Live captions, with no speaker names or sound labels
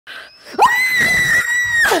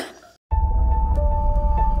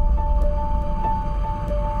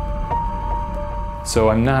so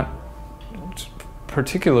I'm not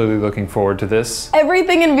particularly looking forward to this.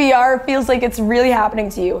 Everything in VR feels like it's really happening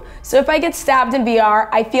to you. So if I get stabbed in VR,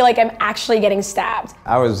 I feel like I'm actually getting stabbed.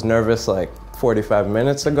 I was nervous like 45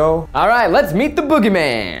 minutes ago. All right, let's meet the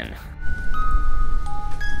Boogeyman.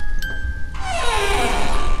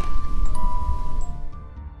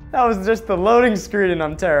 That was just the loading screen and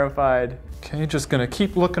I'm terrified. Okay, just gonna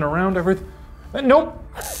keep looking around everything. Nope.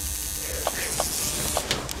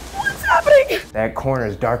 What's happening? That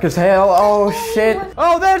corner's dark as hell. Oh shit.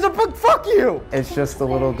 Oh, there's a book, fuck you! It's just the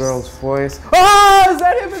little girl's voice. Oh, is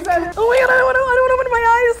that him? Is that him? Oh my god, I don't open my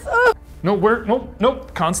eyes. No,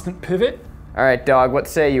 nope, constant pivot. All right, dog, what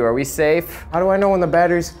say you? Are we safe? How do I know when the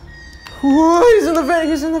battery's... Whoa, he's in the vent,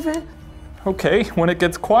 he's in the vent. Okay, when it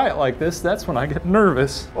gets quiet like this, that's when I get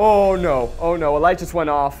nervous. Oh no, a light just went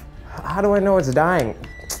off. How do I know it's dying?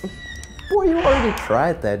 Boy, you already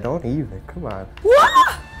tried that, don't even, come on.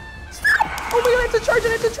 What? Stop! Oh my god, I have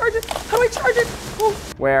to charge it, How do I charge it? Oh.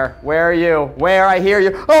 Where are you? Where? I hear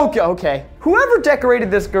you. Okay. Whoever decorated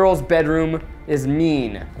this girl's bedroom is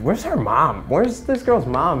mean. Where's her mom? Where's this girl's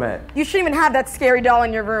mom at? You shouldn't even have that scary doll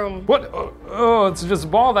in your room. What? Oh, it's just a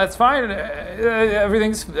ball, that's fine.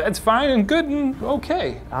 It's fine and good and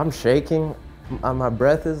okay. I'm shaking. My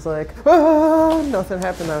breath is like, oh, nothing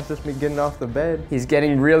happened. That was just me getting off the bed. He's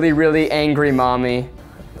getting really, really angry, mommy.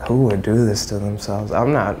 Who would do this to themselves?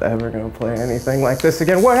 I'm not ever gonna play anything like this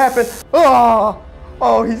again. What happened?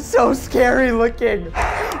 Oh, he's so scary looking.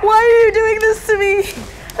 Why are you doing this to me?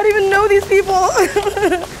 I don't even know these people.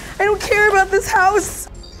 I don't care about this house.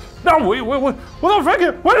 No, wait, no,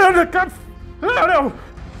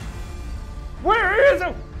 where is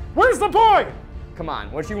it? Where's the boy? Come on,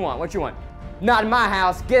 what you want? Not in my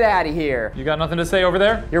house, get out of here. You got nothing to say over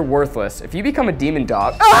there? You're worthless. If you become a demon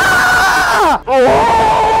dog.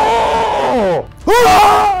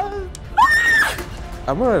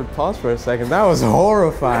 I'm gonna pause for a second. That was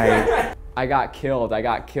horrifying. I got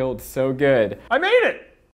killed so good. I made it!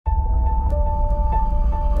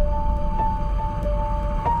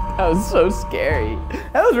 That was so scary.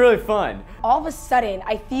 That was really fun. All of a sudden,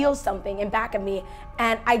 I feel something in back of me,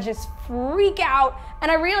 and I just freak out,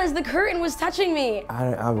 and I realize the curtain was touching me.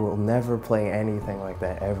 I will never play anything like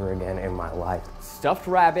that ever again in my life. Stuffed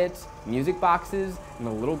rabbits, music boxes, and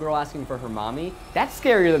the little girl asking for her mommy. That's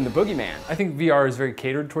scarier than the Boogeyman. I think VR is very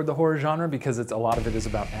catered toward the horror genre because a lot of it is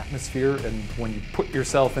about atmosphere, and when you put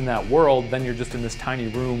yourself in that world, then you're just in this tiny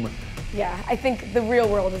room. Yeah, I think the real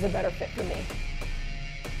world is a better fit for me.